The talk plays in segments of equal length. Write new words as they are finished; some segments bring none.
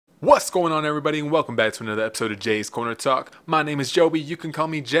What's going on, everybody, and welcome back to another episode of Jay's Corner Talk. My name is Joey, you can call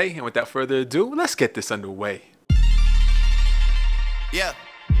me Jay, and without further ado, let's get this underway. Yeah.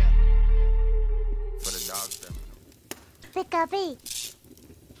 For the dogs, though.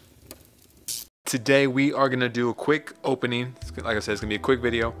 Today we are going to do a quick opening. Like I said, it's going to be a quick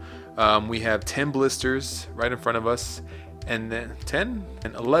video. We have 10 blisters right in front of us, and then 10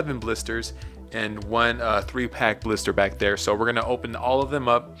 and 11 blisters, and one 3-pack blister back there. So we're going to open all of them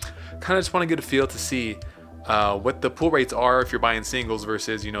up. Kind of just want to get a feel to see what the pull rates are if you're buying singles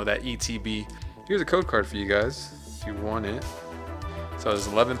versus, you know, that ETB. Here's a code card for you guys if you want it. So there's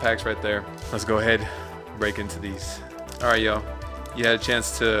 11 packs right there. Let's go ahead and break into these. All right, y'all. You had a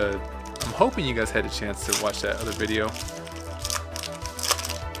chance to, I'm hoping you guys had a chance to watch that other video.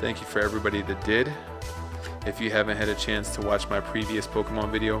 Thank you for everybody that did. If you haven't had a chance to watch my previous Pokemon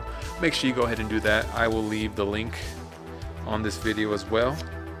video, make sure you go ahead and do that. I will leave the link on this video as well.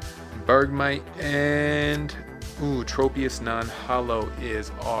 Bergmite and Tropius non-holo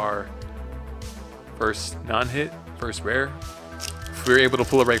is our first non-hit, first rare. If we're able to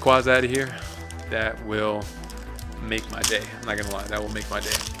pull a Rayquaza out of here, that will make my day. I'm not gonna lie, that will make my day.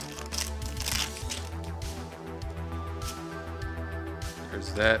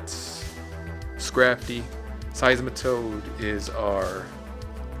 There's that. Scrafty. Seismitoad is our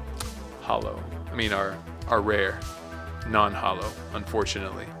holo. I mean our rare, non-holo,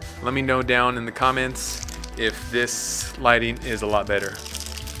 unfortunately. Let me know down in the comments if this lighting is a lot better.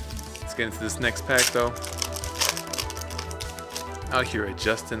 Let's get into this next pack though. Out here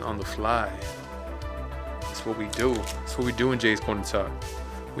adjusting on the fly. That's what we do. That's what we do in Jay's Corner Talk.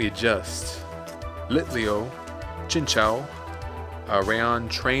 We adjust. Litleo, Chinchou, a Rayon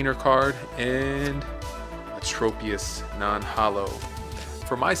trainer card, and a Tropius non-holo.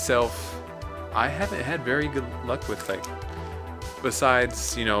 For myself, I haven't had very good luck with, like,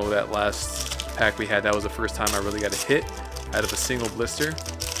 besides, you know, that last pack we had, that was the first time I really got a hit out of a single blister.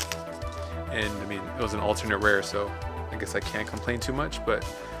 And I mean, it was an alternate rare, so I guess I can't complain too much. But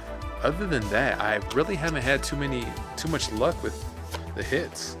other than that, I really haven't had too much luck with the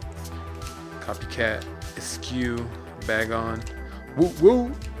hits. Copycat, Askew, Bagon, Woo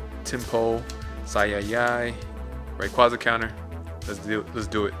Woo, Timpo, Sayayay, Rayquaza counter. Let's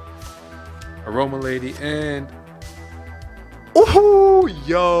do it. Aroma Lady and ooh,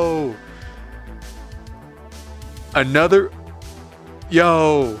 yo, another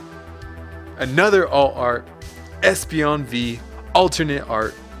all art Espeon V alternate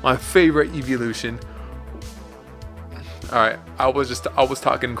art, my favorite evolution. All right, I was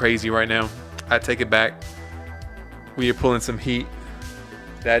talking crazy right now. I take it back. We are pulling some heat.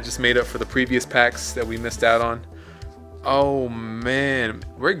 That just made up for the previous packs that we missed out on. Oh man,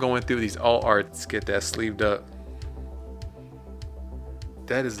 we're going through these all arts. Get that sleeved up.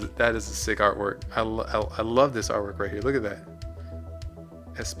 That is a sick artwork. I love this artwork right here. Look at that.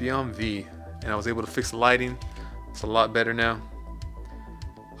 Espeon V, and I was able to fix the lighting. It's a lot better now.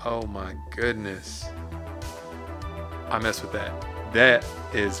 Oh my goodness. I mess with that. That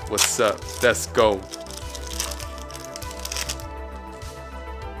is what's up. Let's go.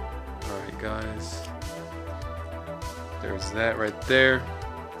 Alright guys. There's that right there.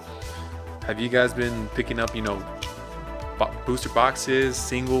 Have you guys been picking up, you know, booster boxes,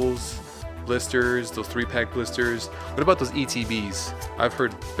 singles, blisters, those 3-pack blisters? What about those ETBs? I've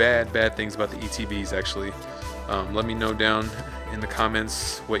heard bad things about the ETBs actually. Let me know down in the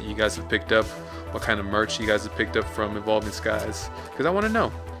comments what you guys have picked up, what kind of merch you guys have picked up from Evolving Skies, because I want to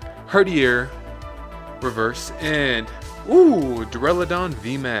know. Herdier reverse and Duraludon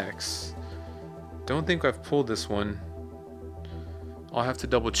VMAX. Don't think I've pulled this one. I'll have to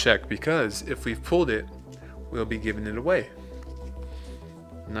double check, because if we've pulled it, we'll be giving it away.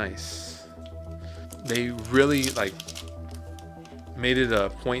 Nice. They really like made it a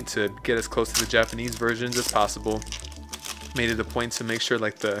point to get as close to the Japanese versions as possible. Made it a point to make sure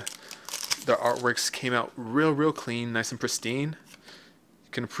like the artworks came out real clean, nice and pristine.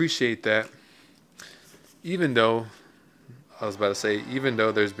 You can appreciate that. Even though even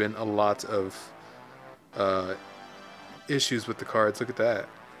though there's been a lot of issues with the cards. Look at that.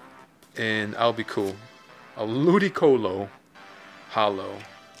 And I'll be cool. A Ludicolo holo.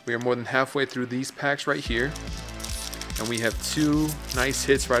 We are more than halfway through these packs right here, and we have 2 nice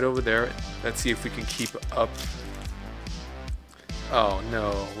hits right over there. Let's see if we can keep up. Oh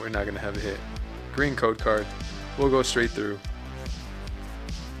no, we're not gonna have a hit. Green code card. We'll go straight through.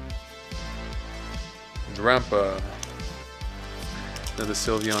 Drampa. Another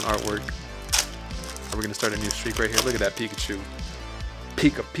Sylveon artwork. Are we gonna start a new streak right here? Look at that Pikachu.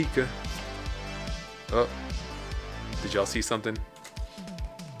 Pika. Oh, did y'all see something?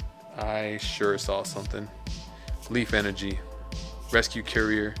 I sure saw something. Leaf Energy, Rescue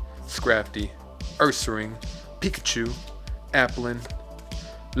Courier, Scrafty, Ursaring, Pikachu, Applin,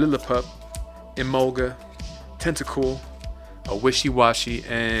 Lillipup, Emolga, Tentacool, a Wishy-Washy,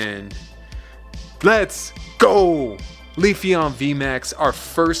 and let's go! Leafeon VMAX, our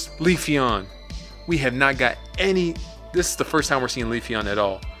first Leafeon. We have not got any. This is the first time we're seeing Leafeon at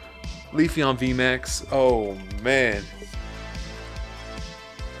all. Leafeon VMAX, oh man.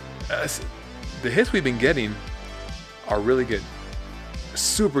 The hits we've been getting are really good.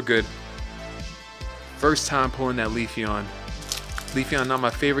 Super good. First time pulling that Leafeon. Leafeon, not my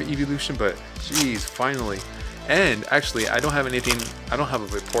favorite evolution, but geez, finally. And actually, I don't have anything, I don't have a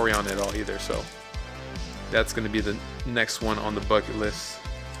Vaporeon at all either, so that's going to be the next one on the bucket list.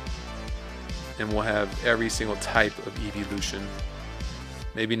 And we'll have every single type of evolution.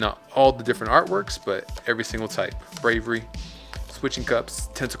 Maybe not all the different artworks, but every single type. Bravery, Switching Cups,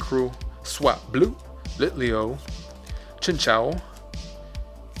 Tentacruel, Swap Blue, Litleo, Chinchou,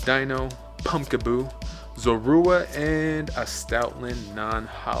 Dino, Pumpkaboo, Zorua, and a Stoutland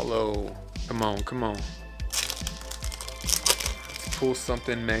non-hollow. Come on, come on. Let's pull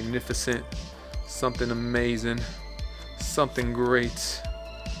something magnificent, something amazing, something great,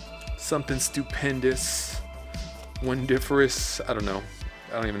 something stupendous, wondiferous. I don't know.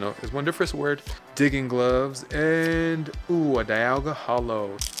 I don't even know. Is wondiferous a word? Digging Gloves, and ooh, a Dialga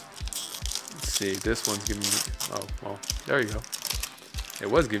Hollow. Let's see. This one's giving me. Oh, well, there you go. It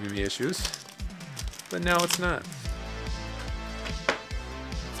was giving me issues, but now it's not.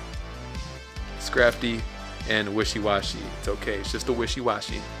 Scrafty and Wishy-Washy. It's okay. It's just a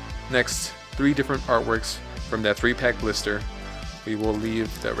Wishy-Washy. Next, 3 different artworks from that 3-pack blister. We will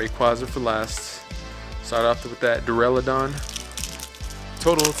leave that Rayquaza for last. Start off with that Duraludon.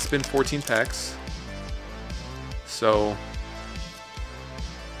 Total, it's been 14 packs. So,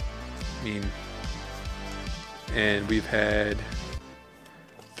 I mean, and we've had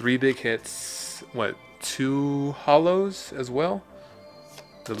 3 big hits. What, 2 hollows as well?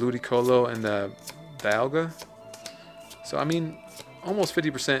 The Ludicolo and the Dialga. So, I mean, almost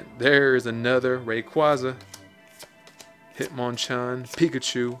 50%. There's another Rayquaza, Hitmonchan,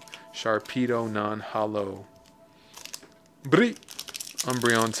 Pikachu, Sharpedo non-hollow. Bree!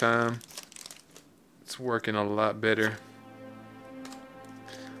 Umbreon time. It's working a lot better.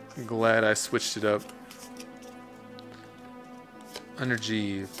 I'm glad I switched it up.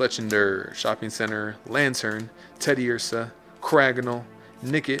 Energy, Fletchinder, Shopping Center, Lantern, Teddiursa, Cragonal,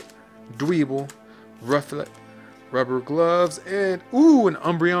 Nickit, Dweeble, Rufflet, Rubber Gloves, and ooh, an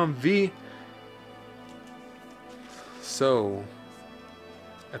Umbreon V. So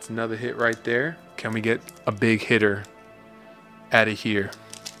that's another hit right there. Can we get a big hitter out of here?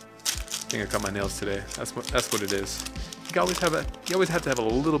 I think I cut my nails today. That's what it is. You always have to have a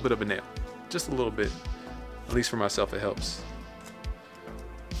little bit of a nail, just a little bit. At least for myself, it helps.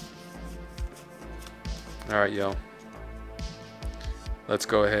 All right, y'all. Let's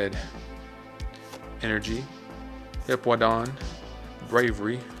go ahead. Energy, Hippowdon,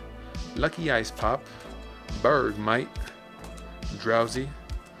 Bravery, Lucky Ice Pop, Bergmite, Drowsy,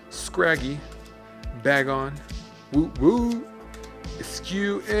 Scraggy, Bagon, Woot Woot,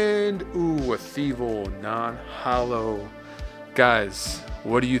 Askew, and ooh, a Thievul non-hollow. Guys,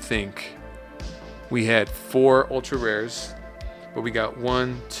 what do you think? We had 4 ultra rares, but we got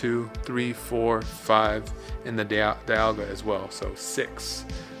 1, 2, 3, 4, 5 in the Dialga as well. So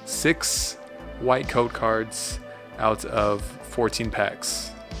 6 white code cards out of 14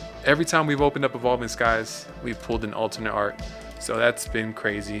 packs. Every time we've opened up Evolving Skies, we've pulled an alternate art. So that's been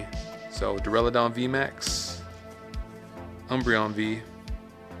crazy. So Duraludon VMAX, Umbreon V.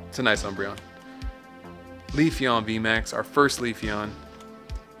 It's a nice Umbreon. Leafeon VMAX, our first Leafeon,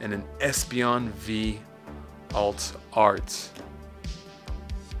 and an Espeon V alt art.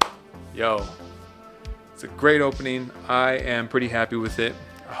 Yo, it's a great opening. I am pretty happy with it.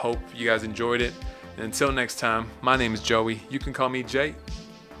 I hope you guys enjoyed it. And until next time, my name is Joey. You can call me Jay.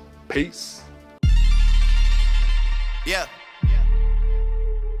 Peace. Yeah.